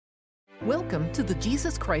Welcome to the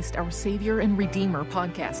Jesus Christ, Our Savior and Redeemer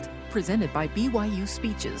podcast, presented by BYU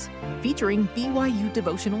Speeches, featuring BYU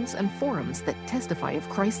devotionals and forums that testify of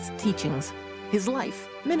Christ's teachings, His life,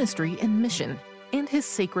 ministry, and mission, and His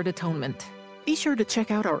sacred atonement. Be sure to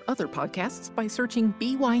check out our other podcasts by searching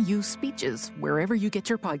BYU Speeches wherever you get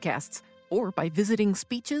your podcasts, or by visiting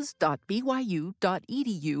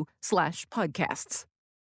speeches.byu.edu/podcasts.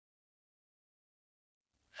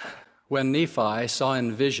 When Nephi saw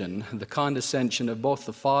in vision the condescension of both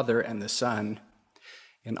the Father and the Son,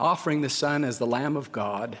 in offering the Son as the Lamb of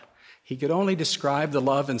God, he could only describe the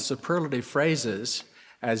love in superlative phrases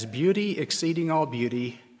as beauty exceeding all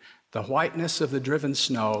beauty, the whiteness of the driven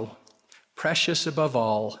snow, precious above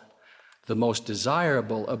all, the most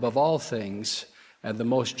desirable above all things, and the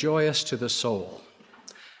most joyous to the soul.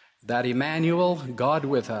 That Emmanuel, God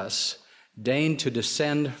with us, deigned to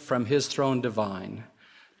descend from his throne divine,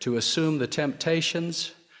 to assume the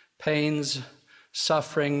temptations, pains,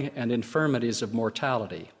 suffering, and infirmities of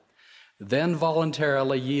mortality, then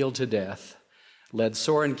voluntarily yield to death, led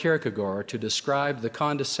Soren Kierkegaard to describe the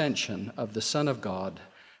condescension of the Son of God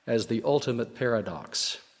as the ultimate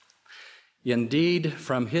paradox. Indeed,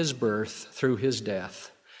 from his birth through his death,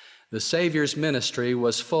 the Savior's ministry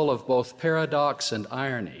was full of both paradox and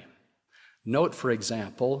irony. Note, for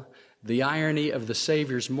example, the irony of the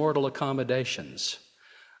Savior's mortal accommodations.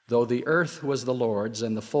 Though the earth was the Lord's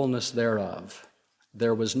and the fullness thereof,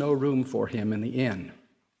 there was no room for him in the inn.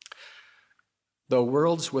 Though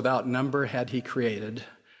worlds without number had he created,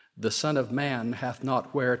 the Son of Man hath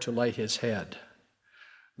not where to lay his head.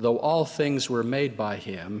 Though all things were made by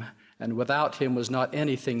him, and without him was not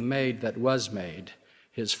anything made that was made,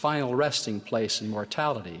 his final resting place in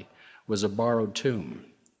mortality was a borrowed tomb.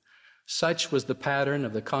 Such was the pattern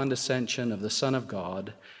of the condescension of the Son of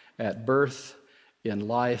God at birth, in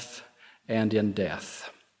life, and in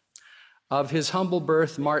death. Of his humble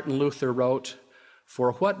birth, Martin Luther wrote,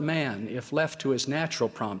 "For what man, if left to his natural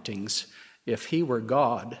promptings, if he were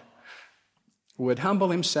God, would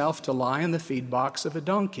humble himself to lie in the feed box of a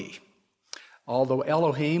donkey?" Although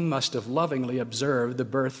Elohim must have lovingly observed the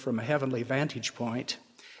birth from a heavenly vantage point,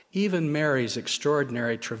 even Mary's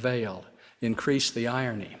extraordinary travail increased the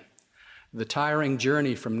irony. The tiring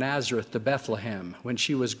journey from Nazareth to Bethlehem, when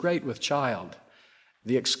she was great with child,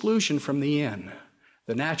 the exclusion from the inn,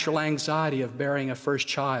 the natural anxiety of bearing a first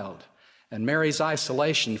child, and Mary's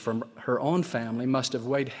isolation from her own family must have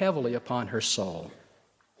weighed heavily upon her soul.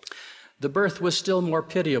 The birth was still more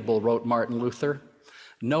pitiable, wrote Martin Luther.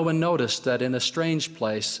 No one noticed that in a strange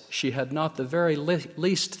place she had not the very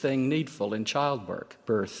least thing needful in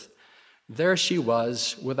childbirth. There she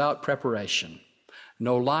was without preparation,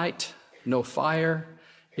 no light, no fire,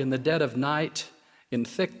 in the dead of night, in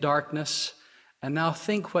thick darkness. And now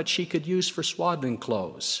think what she could use for swaddling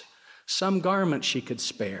clothes, some garment she could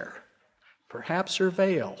spare, perhaps her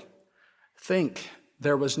veil. Think,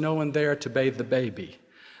 there was no one there to bathe the baby.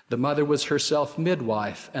 The mother was herself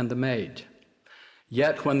midwife and the maid.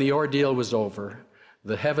 Yet when the ordeal was over,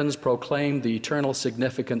 the heavens proclaimed the eternal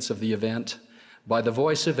significance of the event by the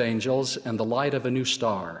voice of angels and the light of a new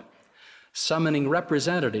star, summoning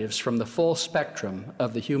representatives from the full spectrum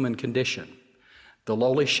of the human condition. The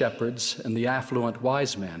lowly shepherds and the affluent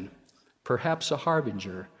wise men, perhaps a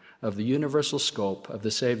harbinger of the universal scope of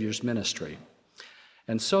the Savior's ministry.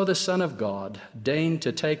 And so the Son of God deigned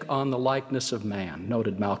to take on the likeness of man,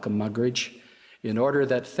 noted Malcolm Muggeridge, in order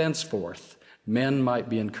that thenceforth men might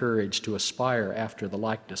be encouraged to aspire after the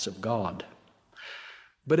likeness of God.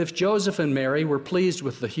 But if Joseph and Mary were pleased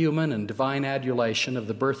with the human and divine adulation of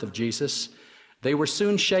the birth of Jesus, they were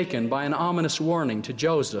soon shaken by an ominous warning to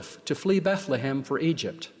Joseph to flee Bethlehem for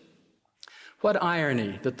Egypt. What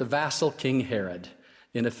irony that the vassal King Herod,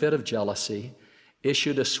 in a fit of jealousy,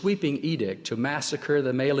 issued a sweeping edict to massacre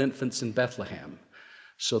the male infants in Bethlehem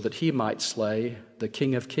so that he might slay the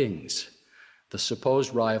King of Kings, the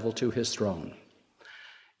supposed rival to his throne.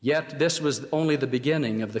 Yet this was only the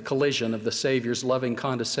beginning of the collision of the Savior's loving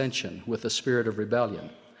condescension with the spirit of rebellion.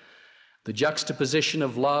 The juxtaposition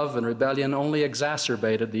of love and rebellion only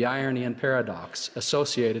exacerbated the irony and paradox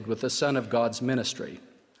associated with the Son of God's ministry.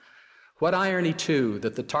 What irony, too,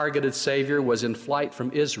 that the targeted Savior was in flight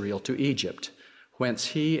from Israel to Egypt, whence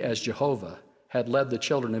he, as Jehovah, had led the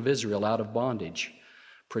children of Israel out of bondage,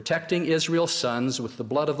 protecting Israel's sons with the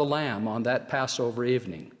blood of the Lamb on that Passover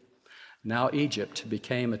evening. Now Egypt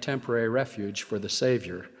became a temporary refuge for the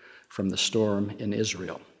Savior from the storm in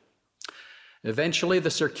Israel. Eventually,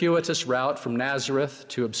 the circuitous route from Nazareth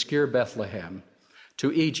to obscure Bethlehem,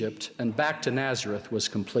 to Egypt, and back to Nazareth was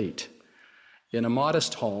complete. In a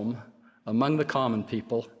modest home, among the common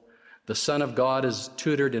people, The Son of God is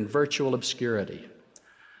tutored in virtual obscurity.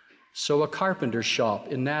 So a carpenter's shop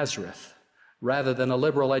in Nazareth, rather than a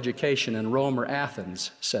liberal education in Rome or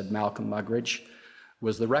Athens, said Malcolm Muggeridge,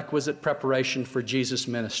 was the requisite preparation for Jesus'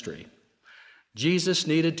 ministry. Jesus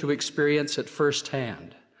needed to experience at first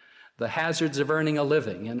hand the hazards of earning a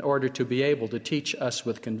living in order to be able to teach us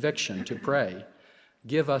with conviction to pray,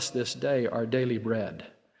 "Give us this day our daily bread."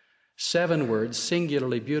 7 words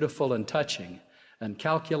singularly beautiful and touching, and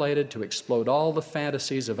calculated to explode all the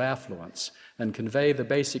fantasies of affluence and convey the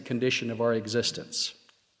basic condition of our existence.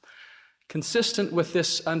 Consistent with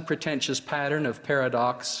this unpretentious pattern of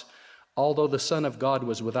paradox, although the Son of God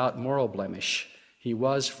was without moral blemish, he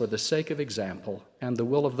was, for the sake of example and the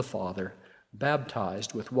will of the Father,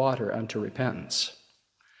 baptized with water unto repentance.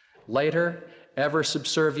 Later, ever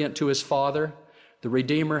subservient to his Father, the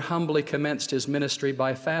Redeemer humbly commenced his ministry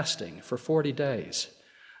by fasting for 40 days.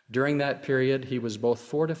 During that period, he was both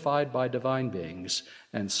fortified by divine beings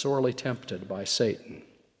and sorely tempted by Satan.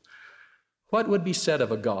 What would be said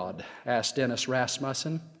of a God, asked Dennis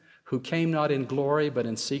Rasmussen, who came not in glory but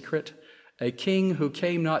in secret, a king who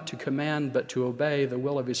came not to command but to obey the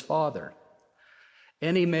will of his Father?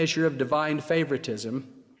 Any measure of divine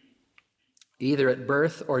favoritism, either at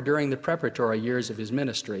birth or during the preparatory years of his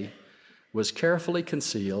ministry, was carefully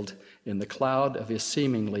concealed in the cloud of his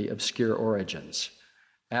seemingly obscure origins.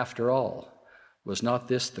 After all, was not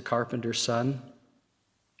this the carpenter's son?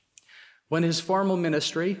 When his formal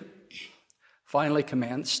ministry finally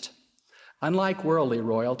commenced, unlike worldly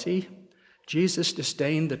royalty, Jesus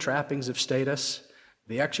disdained the trappings of status,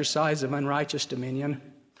 the exercise of unrighteous dominion,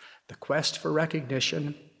 the quest for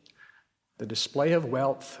recognition, the display of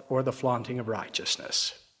wealth, or the flaunting of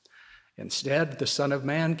righteousness. Instead, the Son of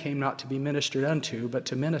Man came not to be ministered unto, but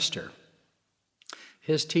to minister.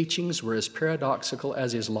 His teachings were as paradoxical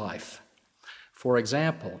as his life. For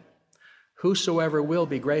example, "Whosoever will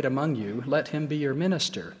be great among you, let him be your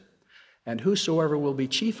minister. And whosoever will be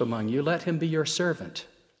chief among you, let him be your servant.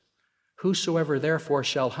 Whosoever therefore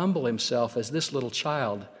shall humble himself as this little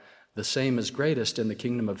child, the same is greatest in the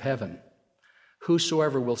kingdom of heaven.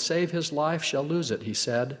 Whosoever will save his life shall lose it," he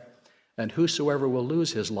said, "and whosoever will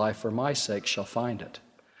lose his life for my sake shall find it.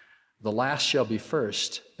 The last shall be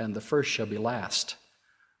first, and the first shall be last.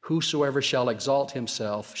 Whosoever shall exalt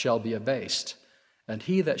himself shall be abased, and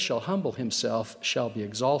he that shall humble himself shall be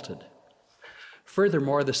exalted."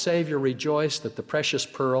 Furthermore, the Savior rejoiced that the precious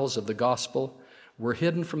pearls of the gospel were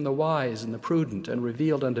hidden from the wise and the prudent and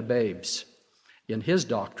revealed unto babes. In his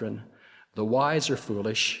doctrine, the wise are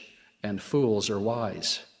foolish and fools are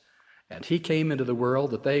wise. And he came into the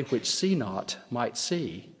world that they which see not might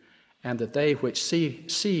see, and that they which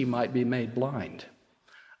see might be made blind.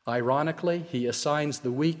 Ironically, he assigns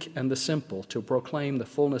the weak and the simple to proclaim the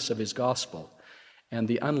fullness of his gospel, and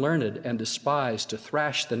the unlearned and despised to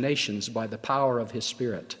thrash the nations by the power of his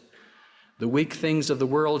Spirit. The weak things of the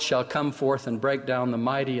world shall come forth and break down the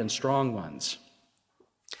mighty and strong ones,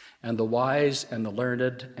 and the wise and the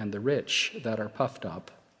learned and the rich that are puffed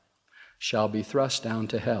up shall be thrust down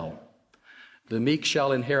to hell. The meek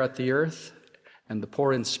shall inherit the earth, and the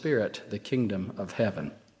poor in spirit the kingdom of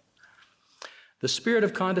heaven. The spirit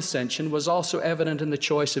of condescension was also evident in the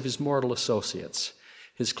choice of his mortal associates.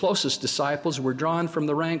 His closest disciples were drawn from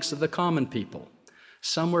the ranks of the common people.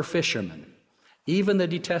 Some were fishermen. Even the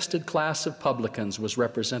detested class of publicans was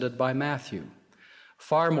represented by Matthew.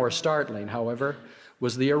 Far more startling, however,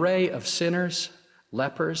 was the array of sinners,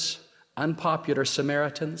 lepers, unpopular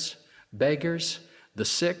Samaritans, beggars, the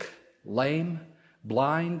sick, lame,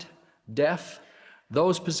 blind, deaf,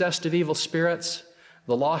 those possessed of evil spirits,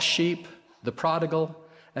 the lost sheep, the prodigal,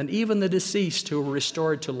 and even the deceased who were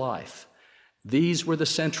restored to life. These were the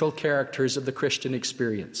central characters of the Christian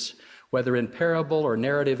experience, whether in parable or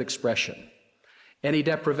narrative expression. Any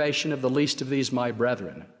deprivation of the least of these, my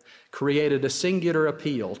brethren, created a singular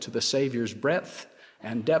appeal to the Savior's breadth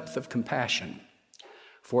and depth of compassion.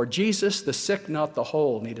 For Jesus, the sick, not the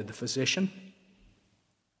whole, needed the physician.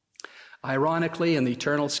 Ironically, in the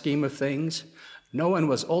eternal scheme of things, no one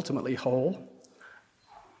was ultimately whole.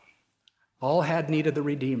 All had need of the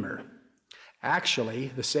Redeemer. Actually,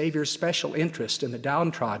 the Savior's special interest in the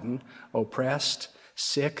downtrodden, oppressed,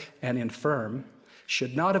 sick, and infirm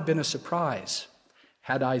should not have been a surprise.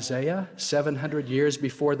 Had Isaiah, 700 years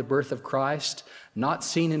before the birth of Christ, not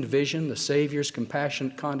seen in vision the Savior's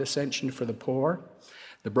compassionate condescension for the poor,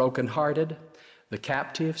 the brokenhearted, the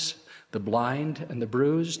captives, the blind, and the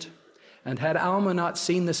bruised? And had Alma not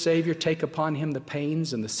seen the Savior take upon him the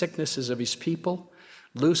pains and the sicknesses of his people,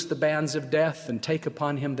 loose the bands of death and take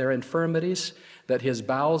upon him their infirmities, that his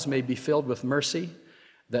bowels may be filled with mercy?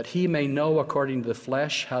 that he may know according to the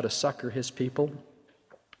flesh how to succor his people?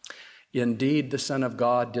 Indeed, the Son of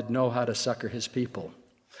God did know how to succor his people.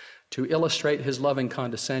 To illustrate his loving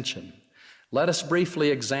condescension, let us briefly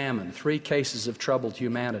examine 3 cases of troubled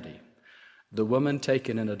humanity: the woman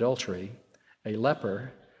taken in adultery, a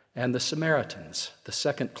leper, and the Samaritans, the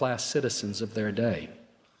second-class citizens of their day.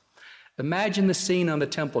 Imagine the scene on the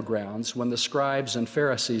temple grounds when the scribes and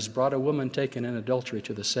Pharisees brought a woman taken in adultery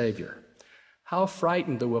to the Savior. How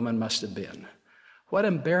frightened the woman must have been. What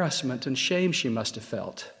embarrassment and shame she must have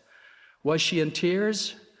felt. Was she in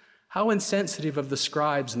tears? How insensitive of the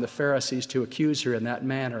scribes and the Pharisees to accuse her in that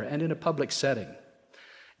manner and in a public setting.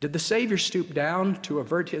 Did the Savior stoop down to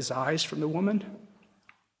avert his eyes from the woman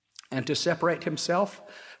and to separate himself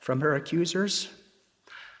from her accusers?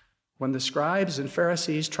 When the scribes and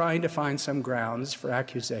Pharisees, trying to find some grounds for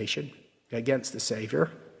accusation against the Savior,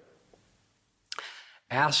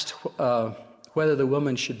 asked whether the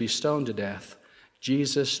woman should be stoned to death,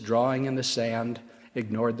 Jesus, drawing in the sand,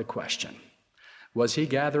 ignored the question. Was he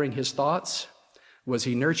gathering his thoughts? Was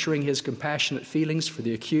he nurturing his compassionate feelings for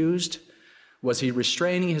the accused? Was he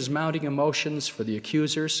restraining his mounting emotions for the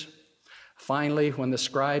accusers? Finally, when the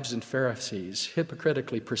scribes and Pharisees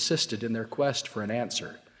hypocritically persisted in their quest for an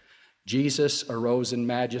answer, Jesus arose in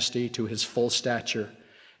majesty to his full stature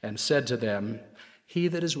and said to them, "He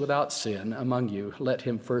that is without sin among you, let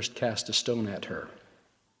him first cast a stone at her."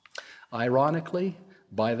 Ironically,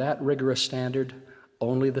 by that rigorous standard,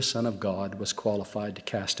 only the Son of God was qualified to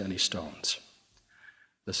cast any stones.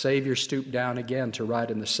 The Savior stooped down again to write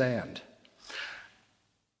in the sand.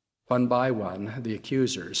 One by one, the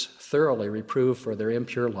accusers, thoroughly reproved for their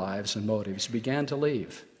impure lives and motives, began to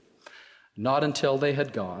leave. Not until they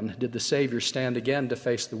had gone did the Savior stand again to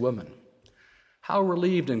face the woman. How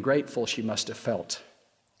relieved and grateful she must have felt.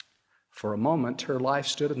 For a moment, her life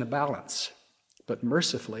stood in the balance, but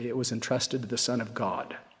mercifully it was entrusted to the Son of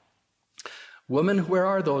God. "Woman, where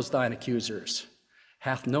are those thine accusers?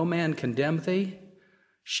 Hath no man condemned thee?"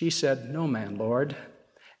 She said, "No man, Lord."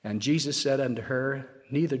 And Jesus said unto her,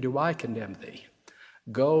 "Neither do I condemn thee.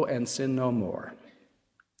 Go and sin no more."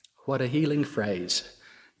 What a healing phrase.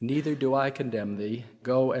 "Neither do I condemn thee.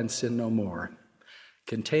 Go and sin no more."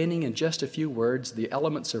 Containing in just a few words the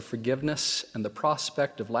elements of forgiveness and the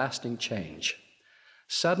prospect of lasting change.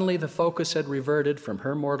 Suddenly the focus had reverted from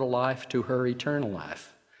her mortal life to her eternal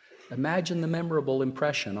life. Imagine the memorable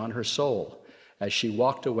impression on her soul as she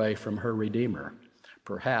walked away from her Redeemer,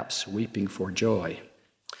 perhaps weeping for joy.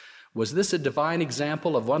 Was this a divine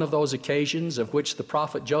example of one of those occasions of which the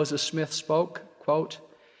prophet Joseph Smith spoke, quote,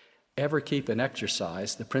 "Ever keep and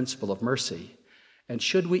exercise the principle of mercy, and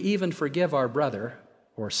should we even forgive our brother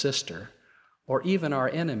or sister, or even our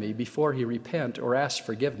enemy before he repent or ask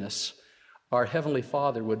forgiveness, our Heavenly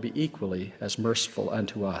Father would be equally as merciful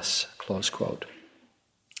unto us," close quote.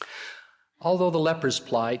 Although the leper's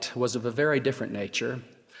plight was of a very different nature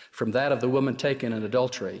from that of the woman taken in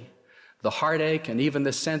adultery, the heartache and even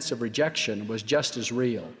the sense of rejection was just as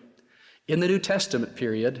real. In the New Testament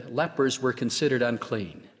period, lepers were considered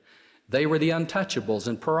unclean. They were the untouchables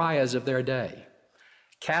and pariahs of their day.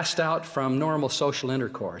 Cast out from normal social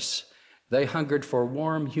intercourse, they hungered for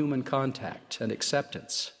warm human contact and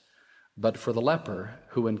acceptance. But for the leper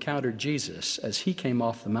who encountered Jesus as he came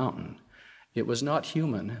off the mountain, it was not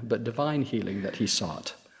human but divine healing that he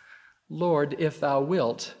sought. "Lord, if thou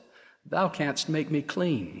wilt, thou canst make me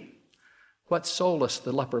clean." What solace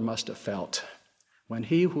the leper must have felt when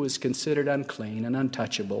he who was considered unclean and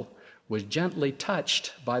untouchable was gently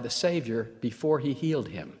touched by the Savior before he healed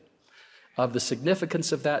him. Of the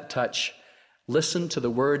significance of that touch, listen to the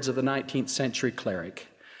words of the 19th century cleric,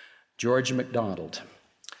 George MacDonald.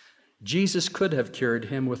 Jesus could have cured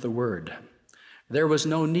him with a word. There was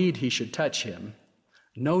no need he should touch him.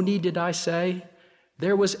 No need, did I say?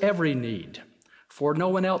 There was every need, for no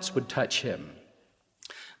one else would touch him.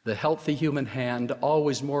 The healthy human hand,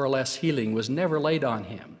 always more or less healing, was never laid on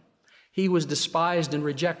him. He was despised and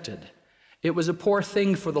rejected. It was a poor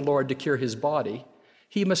thing for the Lord to cure his body.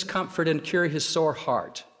 He must comfort and cure his sore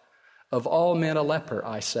heart. Of all men, a leper,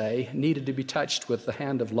 I say, needed to be touched with the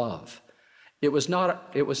hand of love. It was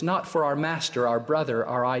not for our master, our brother,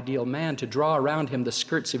 our ideal man to draw around him the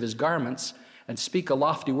skirts of his garments and speak a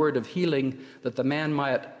lofty word of healing that the man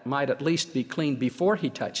might at least be clean before he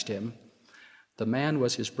touched him. The man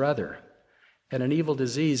was his brother, and an evil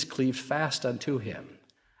disease cleaved fast unto him.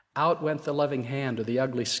 Out went the loving hand of the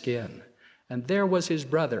ugly skin, and there was his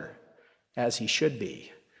brother, as he should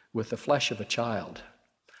be, with the flesh of a child.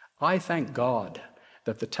 I thank God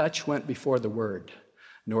that the touch went before the word,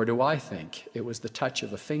 nor do I think it was the touch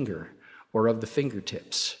of a finger or of the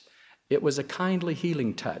fingertips. It was a kindly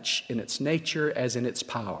healing touch in its nature as in its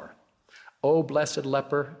power. O blessed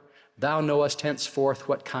leper, thou knowest henceforth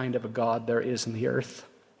what kind of a God there is in the earth.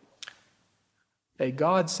 A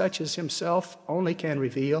God such as himself only can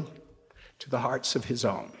reveal to the hearts of his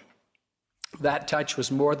own. That touch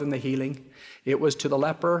was more than the healing. It was to the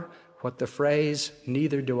leper what the phrase,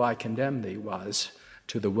 "Neither do I condemn thee," was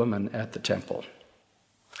to the woman at the temple.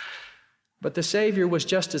 But the Savior was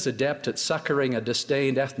just as adept at succoring a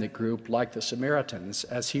disdained ethnic group like the Samaritans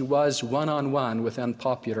as he was one-on-one with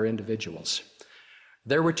unpopular individuals.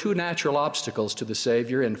 There were two natural obstacles to the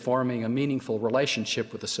Savior in forming a meaningful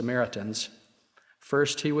relationship with the Samaritans.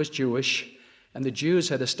 First, he was Jewish, and the Jews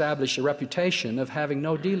had established a reputation of having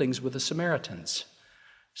no dealings with the Samaritans.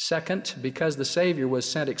 Second, because the Savior was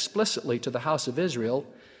sent explicitly to the house of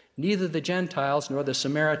Israel, neither the Gentiles nor the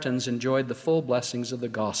Samaritans enjoyed the full blessings of the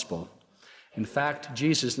gospel. In fact,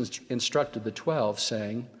 Jesus instructed the 12,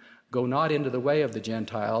 saying, "Go not into the way of the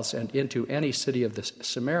Gentiles, and into any city of the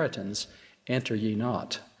Samaritans enter ye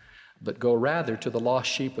not, but go rather to the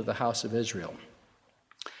lost sheep of the house of Israel."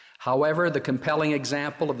 However, the compelling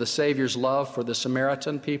example of the Savior's love for the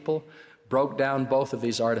Samaritan people broke down both of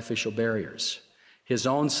these artificial barriers. His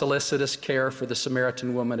own solicitous care for the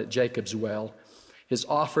Samaritan woman at Jacob's well, his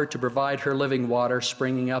offer to provide her living water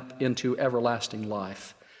springing up into everlasting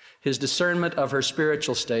life, his discernment of her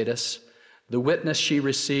spiritual status, the witness she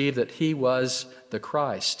received that he was the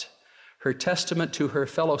Christ, her testament to her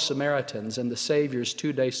fellow Samaritans, and the Savior's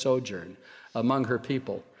 2-day sojourn among her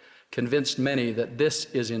people convinced many that this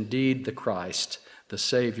is indeed the Christ, the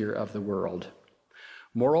Savior of the world.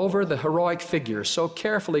 Moreover, the heroic figure so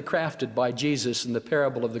carefully crafted by Jesus in the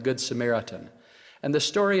parable of the Good Samaritan, and the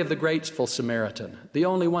story of the grateful Samaritan, the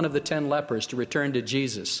only one of the 10 lepers to return to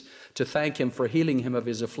Jesus to thank him for healing him of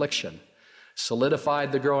his affliction,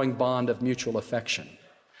 solidified the growing bond of mutual affection.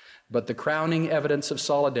 But the crowning evidence of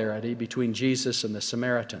solidarity between Jesus and the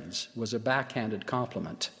Samaritans was a backhanded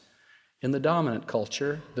compliment. In the dominant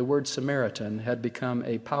culture, the word Samaritan had become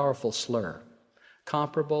a powerful slur,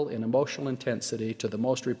 comparable in emotional intensity to the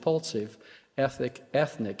most repulsive ethnic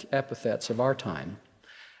epithets of our time.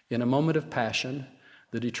 In a moment of passion,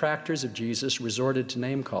 the detractors of Jesus resorted to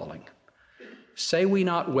name-calling. "Say we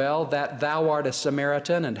not well that thou art a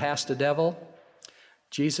Samaritan and hast a devil?"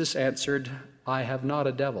 Jesus answered, "I have not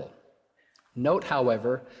a devil." Note,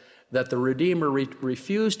 however, that the Redeemer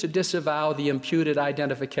refused to disavow the imputed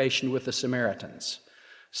identification with the Samaritans.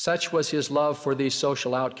 Such was his love for these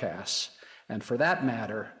social outcasts, and for that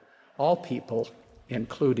matter, all people,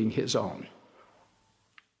 including his own.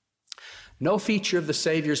 No feature of the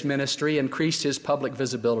Savior's ministry increased his public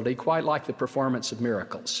visibility quite like the performance of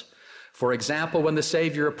miracles. For example, when the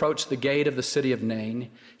Savior approached the gate of the city of Nain,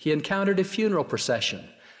 he encountered a funeral procession,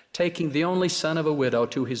 taking the only son of a widow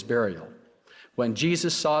to his burial. When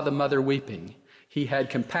Jesus saw the mother weeping, he had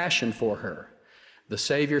compassion for her. The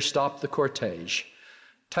Savior stopped the cortege,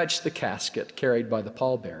 touched the casket carried by the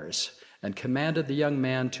pallbearers, and commanded the young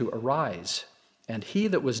man to arise. And he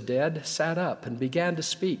that was dead sat up and began to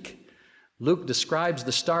speak. Luke describes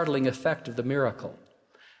the startling effect of the miracle.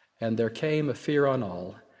 "And there came a fear on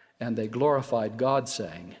all, and they glorified God,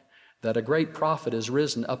 saying, that a great prophet is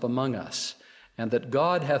risen up among us, and that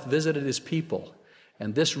God hath visited his people.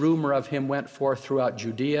 And this rumor of him went forth throughout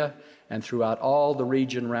Judea and throughout all the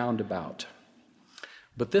region round about."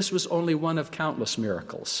 But this was only one of countless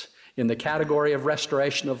miracles. In the category of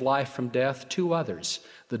restoration of life from death, 2 others,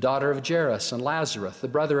 the daughter of Jairus and Lazarus, the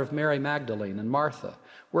brother of Mary Magdalene and Martha,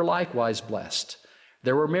 were likewise blessed.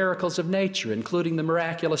 There were miracles of nature, including the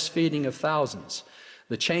miraculous feeding of thousands,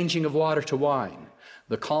 the changing of water to wine,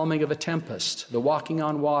 the calming of a tempest, the walking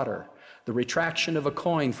on water, the retraction of a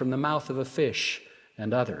coin from the mouth of a fish,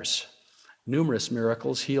 and others. Numerous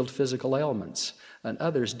miracles healed physical ailments, and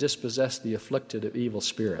others dispossessed the afflicted of evil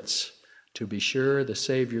spirits. To be sure, the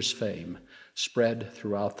Savior's fame spread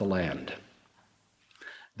throughout the land.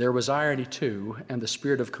 There was irony, too, and the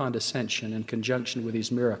spirit of condescension in conjunction with these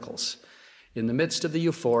miracles. In the midst of the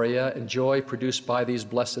euphoria and joy produced by these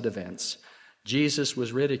blessed events, Jesus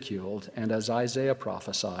was ridiculed and, as Isaiah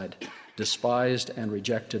prophesied, despised and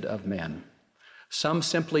rejected of men. Some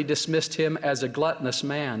simply dismissed him as a gluttonous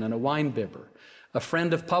man and a winebibber, a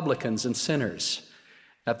friend of publicans and sinners.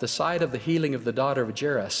 At the sight of the healing of the daughter of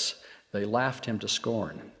Jairus, they laughed him to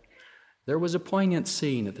scorn. There was a poignant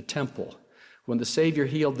scene at the temple when the Savior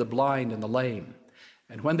healed the blind and the lame,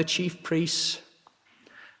 and when the chief priests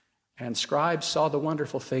and scribes saw the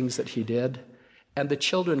wonderful things that he did, and the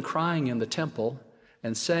children crying in the temple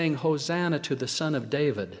and saying, "Hosanna to the Son of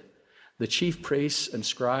David," the chief priests and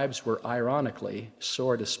scribes were ironically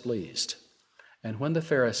sore displeased. And when the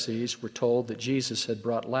Pharisees were told that Jesus had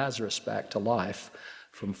brought Lazarus back to life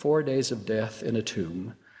from 4 days of death in a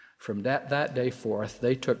tomb, from that day forth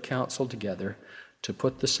they took counsel together to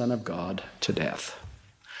put the Son of God to death.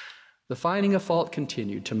 The finding of fault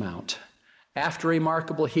continued to mount. After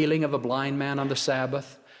remarkable healing of a blind man on the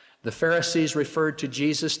Sabbath, the Pharisees referred to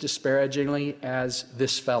Jesus disparagingly as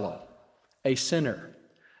this fellow, a sinner,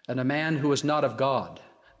 and a man who is not of God,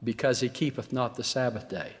 because he keepeth not the Sabbath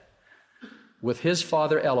day. With his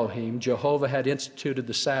father Elohim, Jehovah had instituted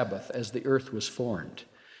the Sabbath as the earth was formed.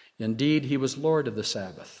 Indeed, he was Lord of the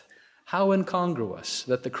Sabbath. How incongruous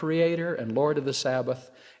that the Creator and Lord of the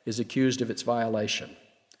Sabbath is accused of its violation.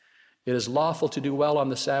 It is lawful to do well on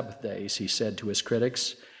the Sabbath days, he said to his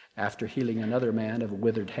critics, after healing another man of a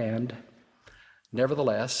withered hand.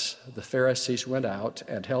 Nevertheless, the Pharisees went out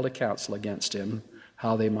and held a council against him,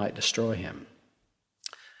 how they might destroy him.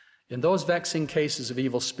 In those vexing cases of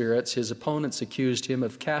evil spirits, his opponents accused him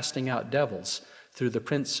of casting out devils through the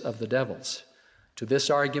prince of the devils. To this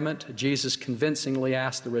argument, Jesus convincingly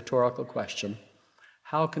asked the rhetorical question,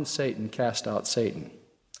 how can Satan cast out Satan?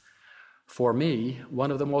 For me,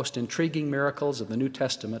 one of the most intriguing miracles of the New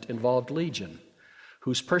Testament involved Legion,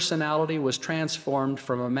 whose personality was transformed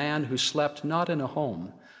from a man who slept not in a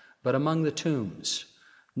home, but among the tombs.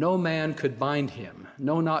 No man could bind him,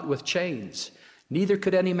 no, not with chains. Neither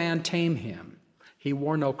could any man tame him. He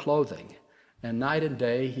wore no clothing, and night and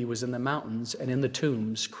day he was in the mountains and in the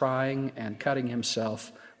tombs, crying and cutting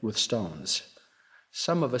himself with stones.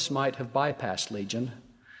 Some of us might have bypassed Legion,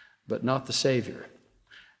 but not the Savior.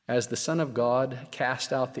 As the Son of God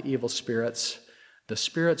cast out the evil spirits, the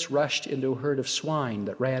spirits rushed into a herd of swine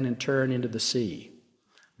that ran in turn into the sea.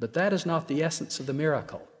 But that is not the essence of the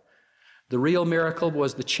miracle. The real miracle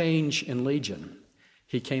was the change in Legion.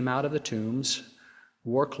 He came out of the tombs,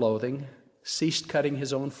 wore clothing, ceased cutting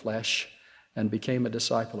his own flesh, and became a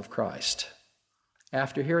disciple of Christ.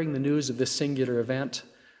 After hearing the news of this singular event,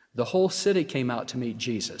 the whole city came out to meet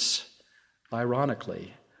Jesus.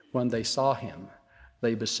 Ironically, when they saw him,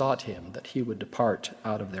 they besought him that he would depart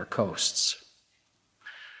out of their coasts.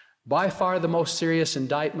 By far the most serious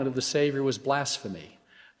indictment of the Savior was blasphemy,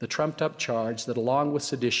 the trumped-up charge that, along with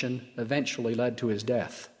sedition, eventually led to his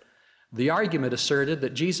death. The argument asserted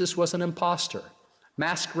that Jesus was an impostor,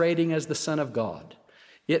 masquerading as the Son of God.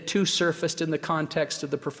 It too surfaced in the context of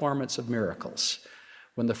the performance of miracles,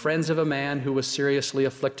 when the friends of a man who was seriously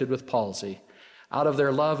afflicted with palsy, out of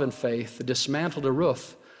their love and faith, dismantled a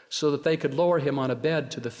roof so that they could lower him on a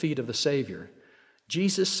bed to the feet of the Savior.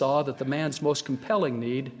 Jesus saw that the man's most compelling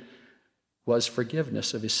need was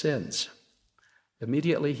forgiveness of his sins.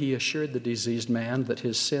 Immediately he assured the diseased man that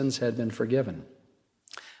his sins had been forgiven.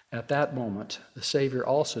 At that moment, the Savior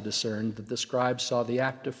also discerned that the scribes saw the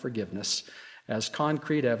act of forgiveness as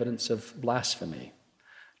concrete evidence of blasphemy.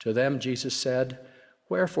 To them Jesus said,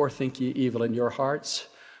 "Wherefore think ye evil in your hearts?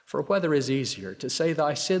 For whether is easier, to say,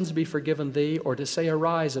 Thy sins be forgiven thee, or to say,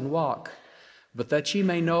 Arise and walk? But that ye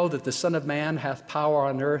may know that the Son of Man hath power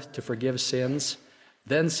on earth to forgive sins,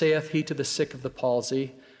 then saith he to the sick of the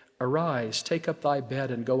palsy, Arise, take up thy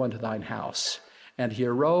bed, and go unto thine house. And he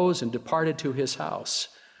arose and departed to his house.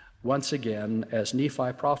 Once again, as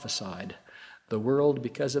Nephi prophesied, the world,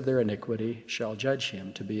 because of their iniquity, shall judge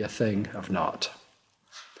him to be a thing of naught."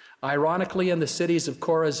 Ironically, in the cities of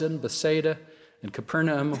Chorazin, Bethsaida, and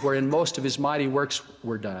Capernaum, wherein most of his mighty works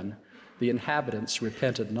were done, the inhabitants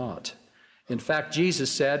repented not. In fact,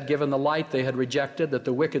 Jesus said, given the light they had rejected, that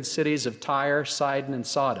the wicked cities of Tyre, Sidon, and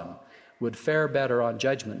Sodom would fare better on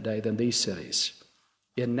Judgment Day than these cities.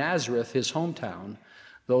 In Nazareth, his hometown,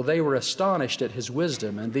 though they were astonished at his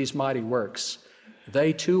wisdom and these mighty works,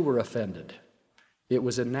 they too were offended. It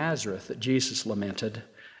was in Nazareth that Jesus lamented,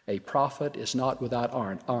 "A prophet is not without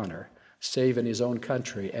honor, save in his own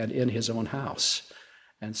country and in his own house."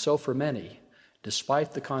 And so for many,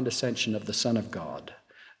 despite the condescension of the Son of God,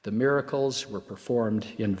 the miracles were performed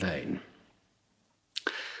in vain.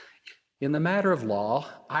 In the matter of law,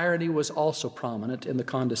 irony was also prominent in the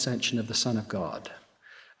condescension of the Son of God.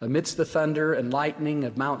 Amidst the thunder and lightning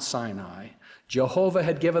of Mount Sinai, Jehovah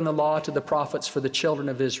had given the law to the prophets for the children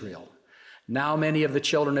of Israel. Now many of the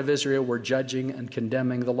children of Israel were judging and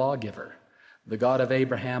condemning the lawgiver, the God of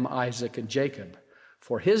Abraham, Isaac, and Jacob,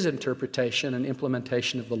 for his interpretation and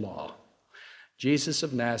implementation of the law. Jesus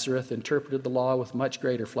of Nazareth interpreted the law with much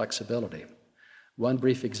greater flexibility. One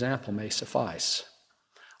brief example may suffice.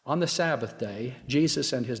 On the Sabbath day,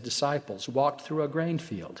 Jesus and his disciples walked through a grain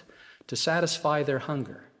field to satisfy their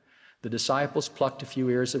hunger. The disciples plucked a few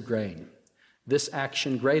ears of grain. This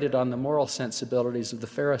action grated on the moral sensibilities of the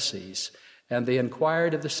Pharisees, and they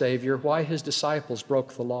inquired of the Savior why his disciples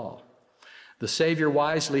broke the law. The Savior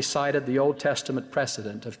wisely cited the Old Testament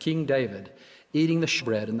precedent of King David eating the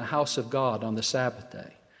showbread in the house of God on the Sabbath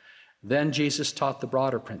day. Then Jesus taught the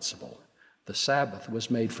broader principle. The Sabbath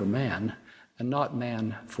was made for man, and not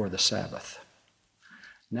man for the Sabbath.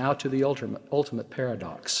 Now to the ultimate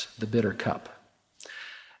paradox, the bitter cup.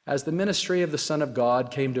 As the ministry of the Son of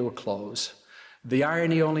God came to a close, the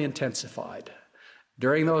irony only intensified.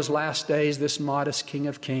 During those last days, this modest King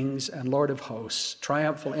of Kings and Lord of Hosts'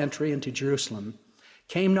 triumphal entry into Jerusalem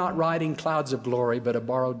came not riding clouds of glory, but a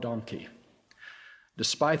borrowed donkey.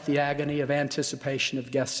 Despite the agony of anticipation of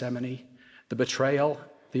Gethsemane, the betrayal,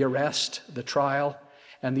 the arrest, the trial,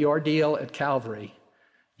 and the ordeal at Calvary,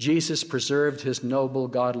 Jesus preserved his noble,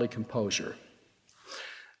 godly composure.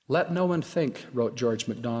 "Let no one think," wrote George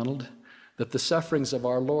MacDonald, "that the sufferings of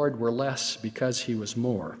our Lord were less because he was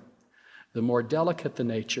more. The more delicate the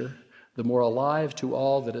nature, the more alive to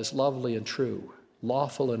all that is lovely and true,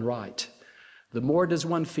 lawful and right, the more does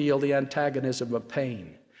one feel the antagonism of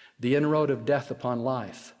pain, the inroad of death upon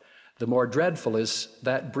life, the more dreadful is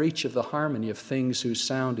that breach of the harmony of things whose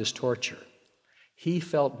sound is torture. He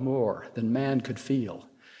felt more than man could feel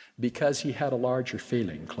because he had a larger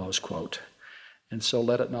feeling," close quote. And so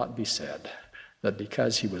let it not be said that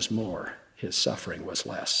because he was more, his suffering was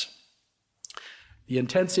less. The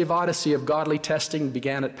intensive odyssey of godly testing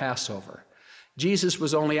began at Passover. Jesus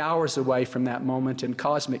was only hours away from that moment in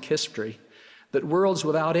cosmic history that worlds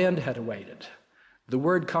without end had awaited. The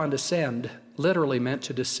word condescend literally meant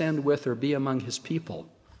to descend with or be among his people,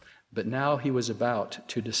 but now he was about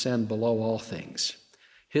to descend below all things.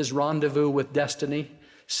 His rendezvous with destiny,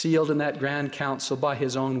 sealed in that grand council by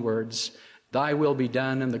his own words, "Thy will be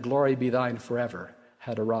done and the glory be thine forever,"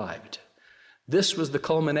 had arrived. This was the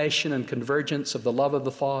culmination and convergence of the love of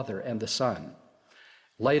the Father and the Son.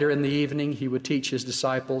 Later in the evening, he would teach his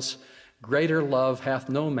disciples, "Greater love hath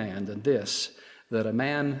no man than this, that a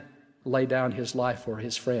man lay down his life for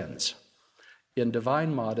his friends." In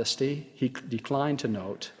divine modesty, he declined to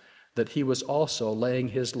note that he was also laying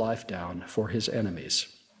his life down for his enemies.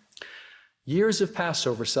 Years of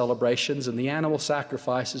Passover celebrations and the animal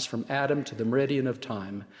sacrifices from Adam to the meridian of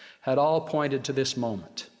time had all pointed to this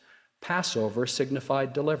moment. Passover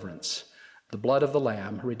signified deliverance, the blood of the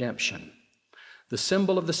Lamb, redemption. The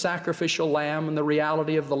symbol of the sacrificial lamb and the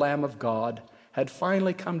reality of the Lamb of God had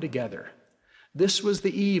finally come together. This was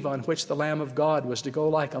the eve on which the Lamb of God was to go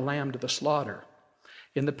like a lamb to the slaughter.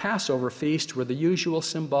 In the Passover feast were the usual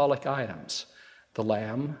symbolic items: the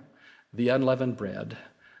lamb, the unleavened bread,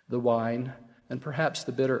 the wine, and perhaps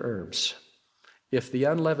the bitter herbs. If the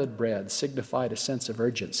unleavened bread signified a sense of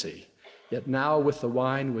urgency, yet now with the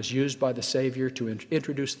wine was used by the Savior to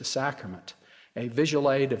introduce the sacrament, a visual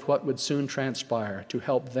aid of what would soon transpire to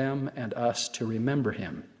help them and us to remember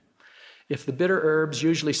him. If the bitter herbs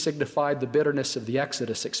usually signified the bitterness of the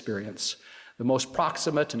Exodus experience, the most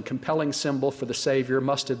proximate and compelling symbol for the Savior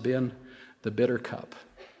must have been the bitter cup.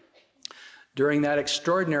 During that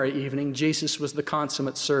extraordinary evening, Jesus was the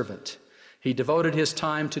consummate servant. He devoted his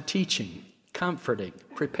time to teaching, comforting,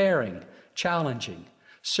 preparing, challenging,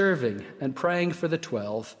 serving, and praying for the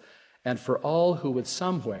 12 and for all who would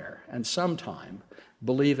somewhere and sometime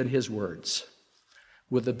believe in his words.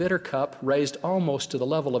 With the bitter cup raised almost to the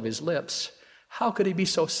level of his lips, how could he be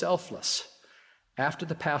so selfless? After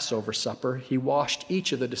the Passover supper, he washed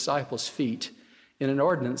each of the disciples' feet in an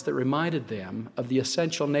ordinance that reminded them of the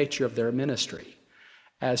essential nature of their ministry,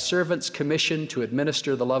 as servants commissioned to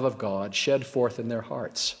administer the love of God shed forth in their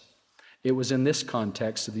hearts. It was in this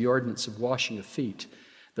context of the ordinance of washing of feet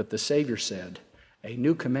that the Savior said, "A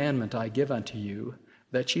new commandment I give unto you,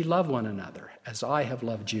 that ye love one another, as I have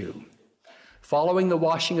loved you." Following the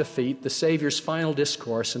washing of feet, the Savior's final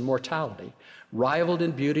discourse in mortality rivaled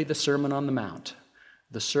in beauty the Sermon on the Mount.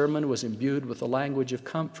 The sermon was imbued with the language of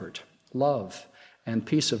comfort, love, and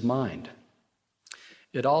peace of mind.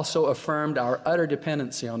 It also affirmed our utter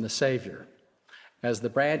dependency on the Savior. As the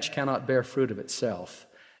branch cannot bear fruit of itself,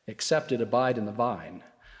 except it abide in the vine,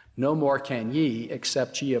 no more can ye,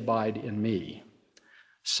 except ye abide in me.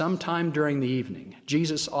 Sometime during the evening,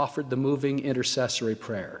 Jesus offered the moving intercessory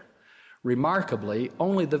prayer. Remarkably,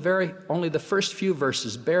 only the first few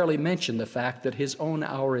verses barely mention the fact that his own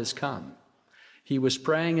hour is come. He was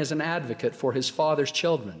praying as an advocate for his Father's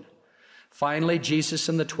children. Finally, Jesus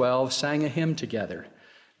and the 12 sang a hymn together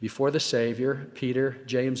before the Savior, Peter,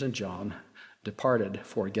 James, and John, departed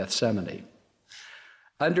for Gethsemane.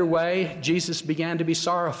 Underway, Jesus began to be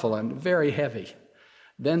sorrowful and very heavy.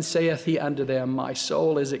 Then saith he unto them, My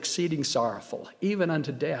soul is exceeding sorrowful, even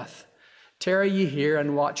unto death. Tarry ye here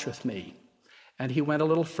and watch with me. And he went a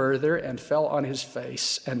little further and fell on his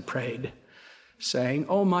face and prayed, saying,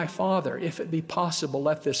 "O my Father, if it be possible,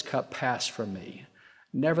 let this cup pass from me.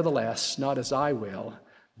 Nevertheless, not as I will,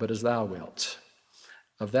 but as thou wilt."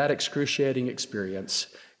 Of that excruciating experience,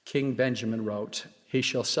 King Benjamin wrote, "He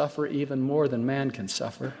shall suffer even more than man can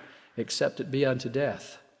suffer, except it be unto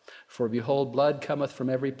death. For behold, blood cometh from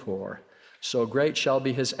every pore, so great shall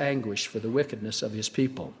be his anguish for the wickedness of his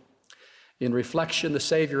people." In reflection, the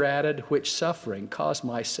Savior added, "Which suffering caused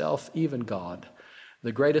myself, even God,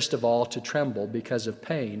 the greatest of all, to tremble because of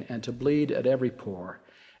pain, and to bleed at every pore,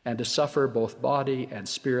 and to suffer both body and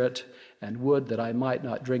spirit, and would that I might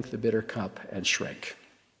not drink the bitter cup and shrink."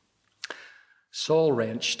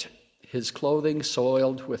 Soul-wrenched, his clothing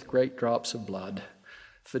soiled with great drops of blood,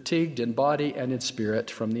 fatigued in body and in spirit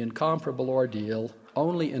from the incomparable ordeal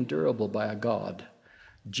only endurable by a God,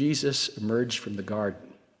 Jesus emerged from the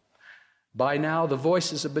garden. By now, the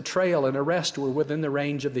voices of betrayal and arrest were within the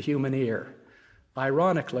range of the human ear.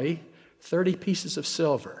 Ironically, 30 pieces of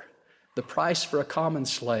silver, the price for a common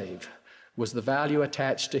slave, was the value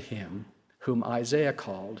attached to him whom Isaiah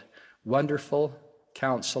called Wonderful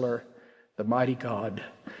Counselor, the Mighty God,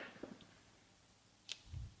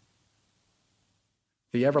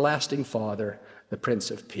 the Everlasting Father, the Prince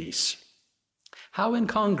of Peace. How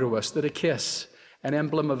incongruous that a kiss, an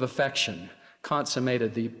emblem of affection,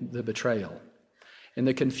 consummated the betrayal. In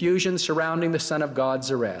the confusion surrounding the Son of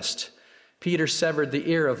God's arrest, Peter severed the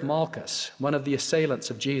ear of Malchus, one of the assailants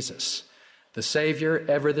of Jesus. The Savior,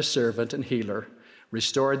 ever the servant and healer,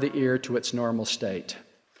 restored the ear to its normal state.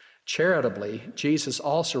 Charitably, Jesus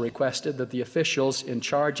also requested that the officials in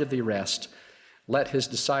charge of the arrest let his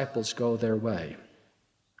disciples go their way.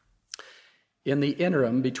 In the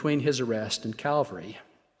interim between his arrest and Calvary,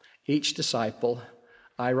 each disciple,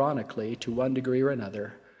 ironically, to one degree or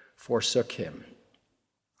another, forsook him.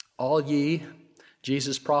 "All ye,"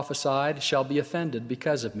 Jesus prophesied, "shall be offended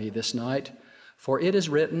because of me this night. For it is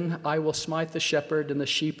written, I will smite the shepherd, and the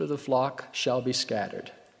sheep of the flock shall be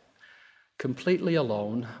scattered." Completely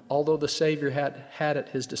alone, although the Savior had at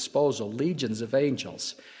his disposal legions of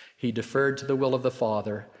angels, he deferred to the will of the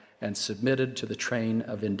Father and submitted to the train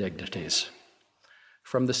of indignities.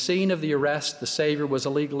 From the scene of the arrest, the Savior was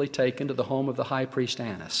illegally taken to the home of the high priest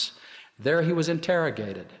Annas. There he was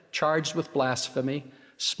interrogated, charged with blasphemy,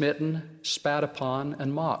 smitten, spat upon,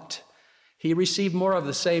 and mocked. He received more of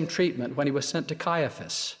the same treatment when he was sent to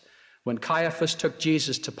Caiaphas. When Caiaphas took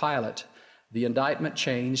Jesus to Pilate, the indictment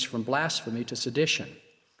changed from blasphemy to sedition,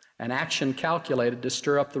 an action calculated to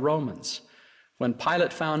stir up the Romans. When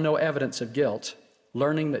Pilate found no evidence of guilt,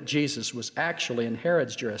 learning that Jesus was actually in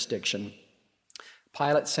Herod's jurisdiction,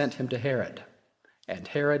 Pilate sent him to Herod, and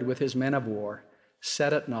Herod, with his men of war,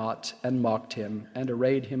 set at naught and mocked him and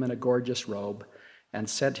arrayed him in a gorgeous robe and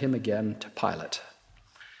sent him again to Pilate.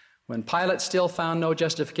 When Pilate still found no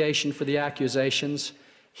justification for the accusations,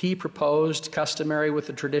 he proposed, customary with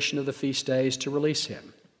the tradition of the feast days, to release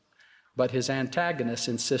him. But his antagonists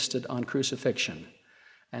insisted on crucifixion,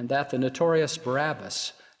 and that the notorious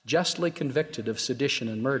Barabbas, justly convicted of sedition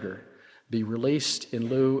and murder, be released in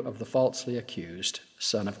lieu of the falsely accused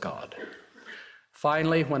Son of God.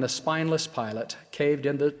 Finally, when a spineless Pilate caved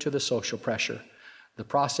into the social pressure, the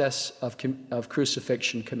process of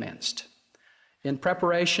crucifixion commenced. In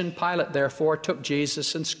preparation, Pilate therefore took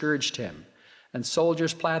Jesus and scourged him, and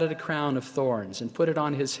soldiers plaited a crown of thorns and put it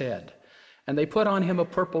on his head. And they put on him a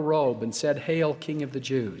purple robe and said, "Hail, King of the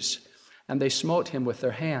Jews!" And they smote him with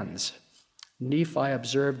their hands. Nephi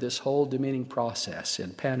observed this whole demeaning process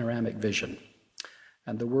in panoramic vision.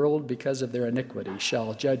 And the world, because of their iniquity,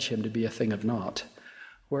 shall judge him to be a thing of naught.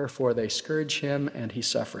 Wherefore they scourge him, and he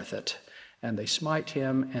suffereth it. And they smite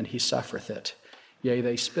him, and he suffereth it. Yea,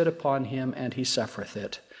 they spit upon him, and he suffereth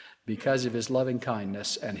it, because of his loving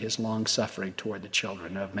kindness and his long suffering toward the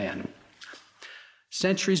children of men.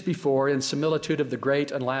 Centuries before, in similitude of the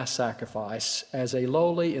great and last sacrifice, as a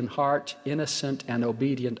lowly in heart, innocent, and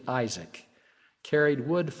obedient Isaac carried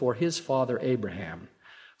wood for his father Abraham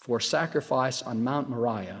for sacrifice on Mount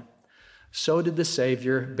Moriah, so did the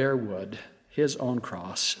Savior bear wood, his own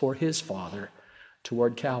cross, for his father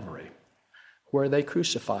toward Calvary, where they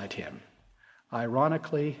crucified him,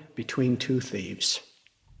 ironically between two thieves.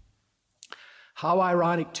 How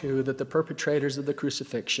ironic, too, that the perpetrators of the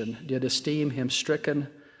crucifixion did esteem him stricken,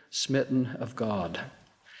 smitten of God.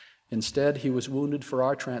 Instead, he was wounded for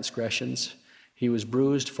our transgressions, he was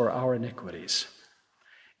bruised for our iniquities.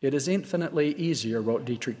 It is infinitely easier, wrote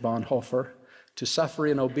Dietrich Bonhoeffer, to suffer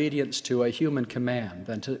in obedience to a human command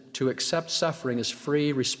than to accept suffering as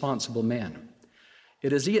free, responsible men.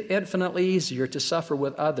 It is infinitely easier to suffer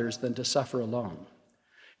with others than to suffer alone.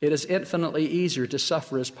 It is infinitely easier to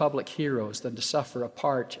suffer as public heroes than to suffer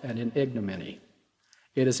apart and in ignominy.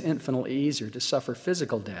 It is infinitely easier to suffer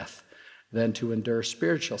physical death than to endure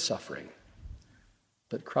spiritual suffering.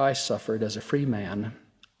 But Christ suffered as a free man,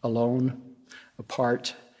 alone,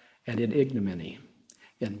 apart, and in ignominy,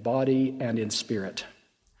 in body and in spirit.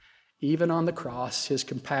 Even on the cross, his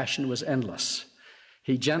compassion was endless.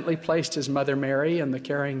 He gently placed his mother Mary in the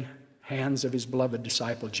caring hands of his beloved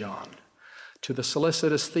disciple John. To the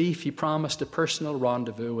solicitous thief, he promised a personal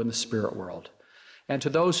rendezvous in the spirit world. And to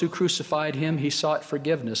those who crucified him, he sought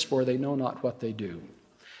forgiveness, for they know not what they do.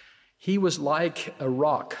 He was like a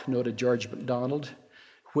rock, noted George MacDonald,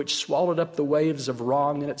 which swallowed up the waves of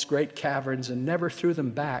wrong in its great caverns and never threw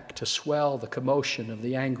them back to swell the commotion of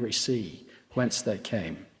the angry sea whence they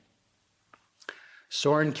came.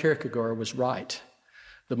 Soren Kierkegaard was right.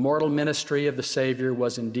 The mortal ministry of the Savior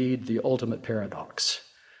was indeed the ultimate paradox.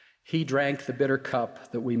 He drank the bitter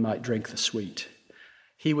cup that we might drink the sweet.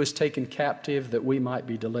 He was taken captive that we might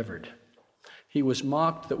be delivered. He was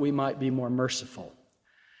mocked that we might be more merciful.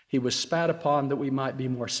 He was spat upon that we might be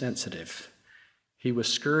more sensitive. He was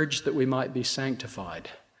scourged that we might be sanctified.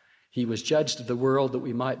 He was judged of the world that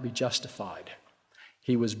we might be justified.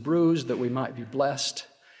 He was bruised that we might be blessed.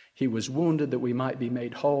 He was wounded that we might be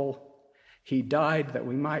made whole. He died that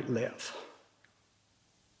we might live.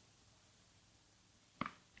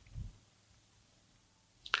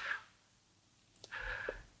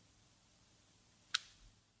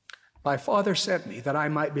 My Father sent me that I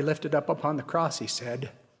might be lifted up upon the cross, he said,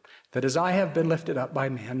 that as I have been lifted up by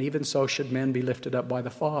men, even so should men be lifted up by the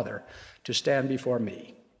Father to stand before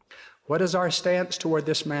me. What is our stance toward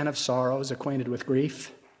this man of sorrows, acquainted with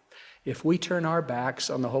grief? If we turn our backs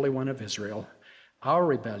on the Holy One of Israel, our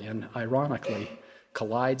rebellion, ironically,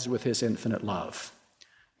 collides with his infinite love.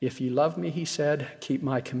 If ye love me, he said, keep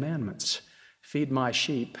my commandments, feed my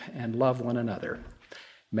sheep, and love one another.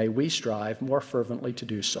 May we strive more fervently to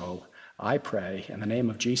do so. I pray in the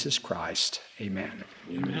name of Jesus Christ. Amen.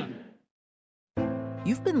 Amen.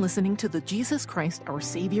 You've been listening to the Jesus Christ, Our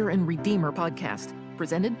Savior and Redeemer podcast,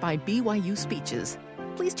 presented by BYU Speeches.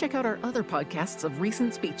 Please check out our other podcasts of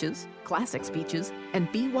recent speeches, classic speeches, and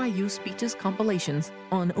BYU Speeches compilations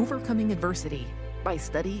on overcoming adversity, by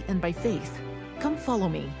study and by faith, Come Follow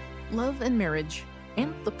Me, Love and Marriage,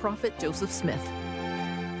 and the Prophet Joseph Smith.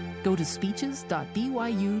 Go to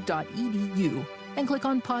speeches.byu.edu and click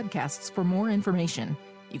on podcasts for more information.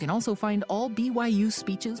 You can also find all BYU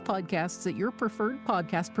Speeches podcasts at your preferred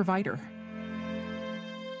podcast provider.